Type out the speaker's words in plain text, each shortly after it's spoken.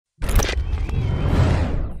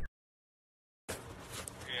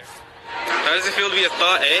How does it feel to be a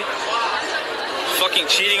thought, eh? Fucking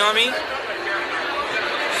cheating on me?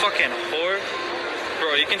 Fucking whore.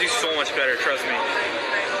 Bro, you can do so much better, trust me.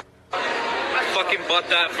 I fucking bought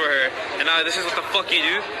that for her, and now this is what the fuck you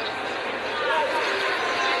do?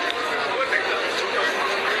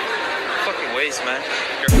 Fucking waste, man.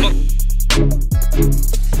 You're fucking...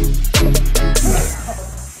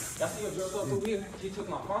 That's your girl through here. She took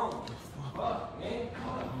my phone. Fuck, man.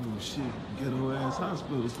 Oh shit, ghetto ass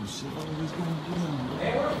hospital, some shit always going down.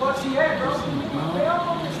 Hey, where the fuck she at, bro?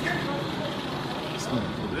 It's gonna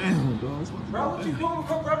go down, dog. It's gonna Bro, what you doing,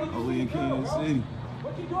 bro? Oh, we in Kansas City.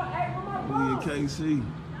 What you doing? Hey, where my We phone? in KC.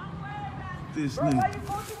 This Bro, why nigga. you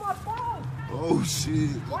going through my phone? Oh shit.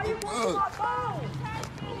 Why you going through my phone?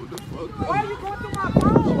 Hold the fuck up. Why you going through my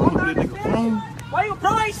phone? Hold I'm that not nigga phone. Why you,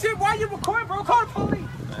 bro, ain't shit. Why you recording, bro? Call the police.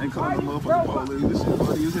 I ain't calling no Bro, motherfucking police. This shit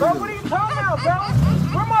funny as Bro, hell. what are you talking about, bro?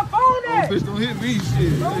 Where my phone Oh, at? bitch, don't hit me,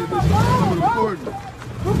 shit. Bro, Hey, where my bitch, phone, I'm bro? recording.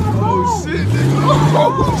 Where my phone? Oh shit, nigga. Oh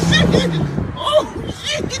shit. Oh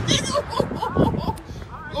shit, nigga.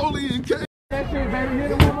 Only in K. That shit, baby.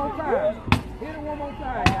 Hit it one more time. Hit it one more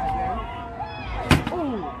time, goddamn.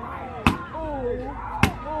 Ooh.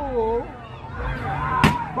 Ooh.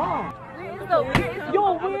 Bomb.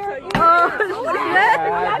 You're weird. Oh,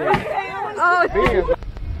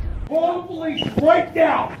 Call the police right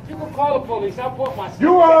now. You can call the police. I'll put my...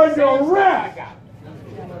 You are under arrest.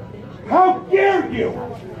 How dare you?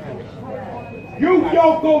 You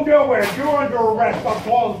don't go nowhere. You're under arrest. I'm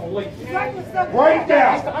calling the police. Right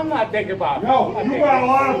now. I'm not thinking about it. No, you got a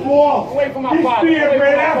lot of balls. Away from my This father. man Away from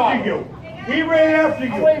ran my after father. you. He ran after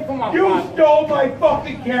you. Away from my You father. stole my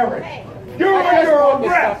fucking carrot. You're I under grabbed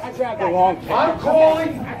arrest. I grabbed the wrong thing. I'm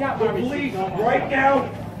calling I got the my receipt. police right now.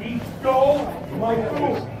 He stole my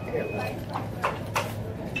food.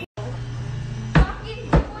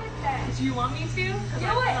 do you want me to? Do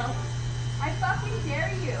it! I fucking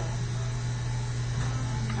dare you.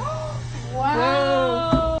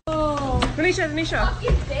 Wow. Tanisha. Fucking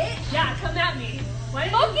bitch. Yeah, come at me. Why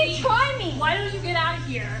don't Fucking you try me. Why don't you get out of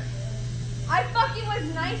here? I fucking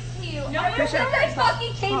was nice to you. No, Ever you're since I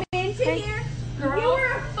fucking came into Hey, here, girl. you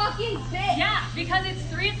were a fucking bitch. Yeah, because it's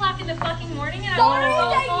 3 o'clock in the fucking morning and Sorry I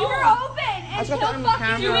want that to go you were home. open I until got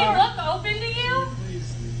fucking Do we look open to you?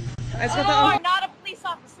 You are not a police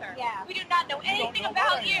officer. Yeah. We do not know anything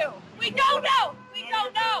about you. We don't know. We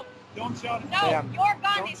don't know. Don't shout No, your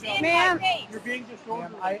gun is in my face. You're being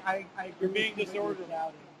disorderly. You're being disorderly.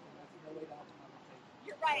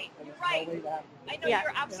 You're right. You're right. I know Yeah.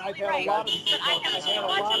 you're absolutely right. But I have too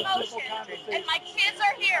much emotion, and my kids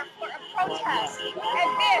are here for a protest. And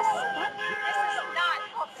this is not.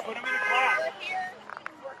 Put them in a class. We're here.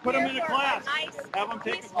 Put them in a class. Have them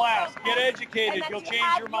take a class. Get educated. You'll change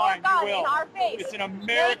your mind. You will. It's an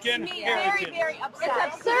American Makes me heritage. very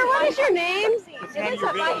upset. Sir, what is your name? It's none of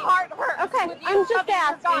your My business. heart hurts. Okay, with you I'm just shoving your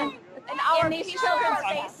asking. gun in our these children's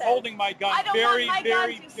I'm faces. holding my gun I don't very, want my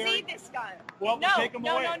very, gun to very. see this gun. Well, No, take them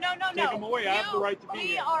no, away. no, no, no, Take them away. I have the right to be We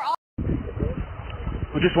here. are all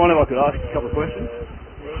I just wondered if I could ask a couple of questions.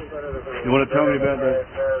 You want to tell me about the?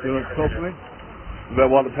 You want to talk to me about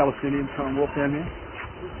why the Palestinians come and walk down here?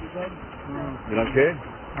 You don't care?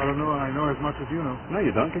 I don't know. I know as much as you know. No,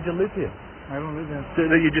 you don't, because you live here. I don't live there. So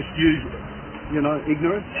that you just use,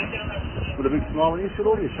 ignorance with a big smile, and you should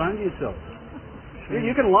all be ashamed of yourself.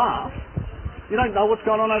 You can laugh. You don't know what's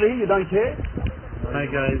going on over here. You don't care. Hi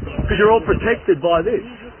guys. Because you're all protected by this.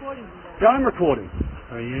 Yeah, I'm recording.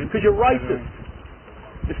 Are you? Because you're racist.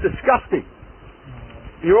 It's disgusting.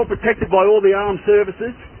 You're all protected by all the armed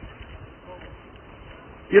services.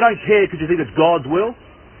 You don't care because you think it's God's will.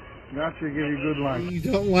 That should give you a good line. You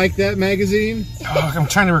don't like that magazine? Oh, I'm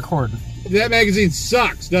trying to record. That magazine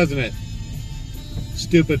sucks, doesn't it?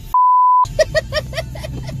 Stupid.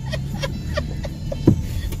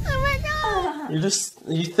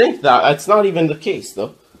 You think that. It's not even the case,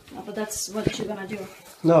 though. No, but that's what you're gonna do.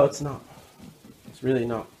 No, it's not. It's really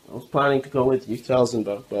not. I was planning to go with you,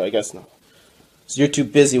 but I guess not. So you're too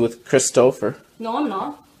busy with Christopher. No, I'm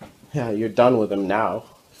not. Yeah, you're done with him now.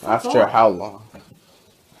 After off. how long?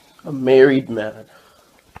 A married man.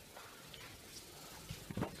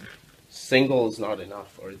 Single is not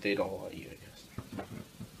enough, or they don't want you, I guess.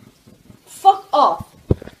 Fuck off.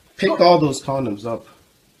 Pick all those condoms up.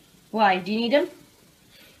 Why? Do you need them?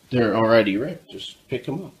 They're already ripped. Just pick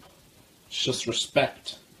them up. It's just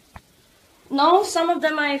respect. No, some of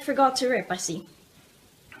them I forgot to rip, I see.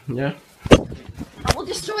 Yeah? I will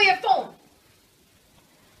destroy your phone.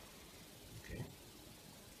 Okay.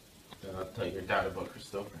 Then I'll tell your dad about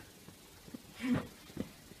Christopher.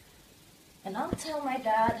 And I'll tell my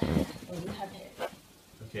dad when you have hit.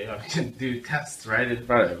 Okay, I can do tests right in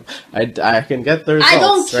front of him. I can get the results I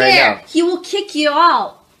don't care. right now. He will kick you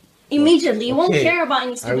out immediately. He won't Okay, care about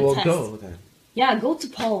any I stupid will test. go then. Yeah, go to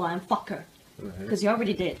Paula and fuck her. Because you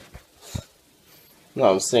already did. No,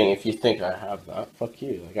 I'm saying if you think I have that, fuck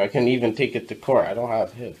you. Like I can even take it to court. I don't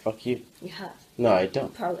have HIV. Fuck you. You have. No, I You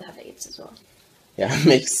don't. probably have AIDS as well. Yeah, it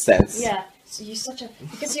makes sense. Yeah, so you're such a...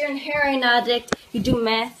 Because you're a heroin addict, you do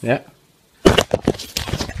meth. Yeah.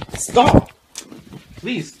 Stop!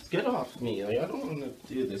 Please, get off me. Like, I don't want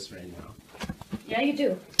to do this right now. Yeah, you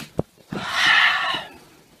do.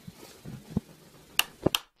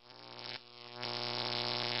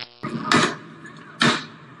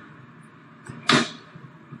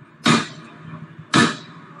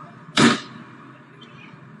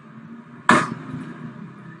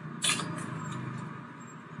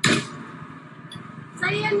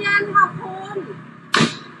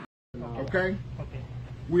 Okay?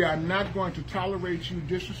 We are not going to tolerate you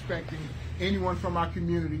disrespecting anyone from our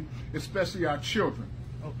community, especially our children.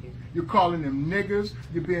 Okay. You're calling them niggas.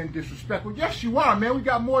 You're being disrespectful. Yes, you are, man. We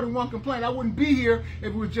got more than one complaint. I wouldn't be here if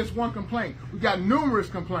it was just one complaint. We got numerous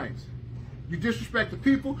complaints. You disrespect the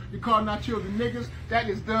people. You're calling our children niggas. That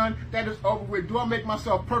is done. That is over with. Do I make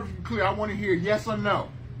myself perfectly clear? I want to hear yes or no.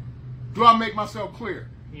 Do I make myself clear?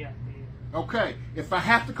 Yeah. Okay. If I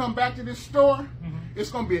have to come back to this store,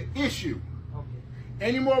 it's going to be an issue.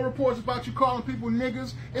 Any more reports about you calling people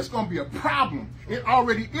niggas, it's going to be a problem. It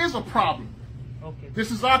already is a problem. Okay. This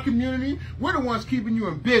is our community. We're the ones keeping you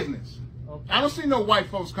in business. Okay. I don't see no white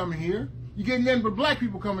folks coming here. You're getting nothing but black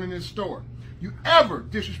people coming in this store. You ever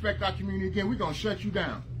disrespect our community again, we're going to shut you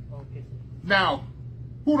down. Okay. Now,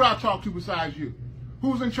 who do I talk to besides you?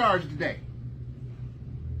 Who's in charge today?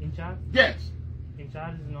 In charge? Yes. In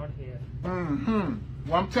charge is not here.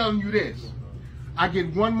 Well, I'm telling you this. I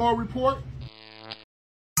get one more report.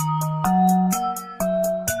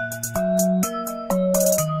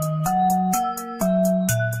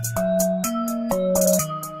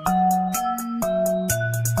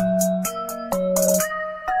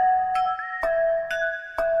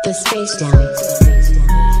 The Space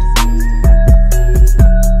Down.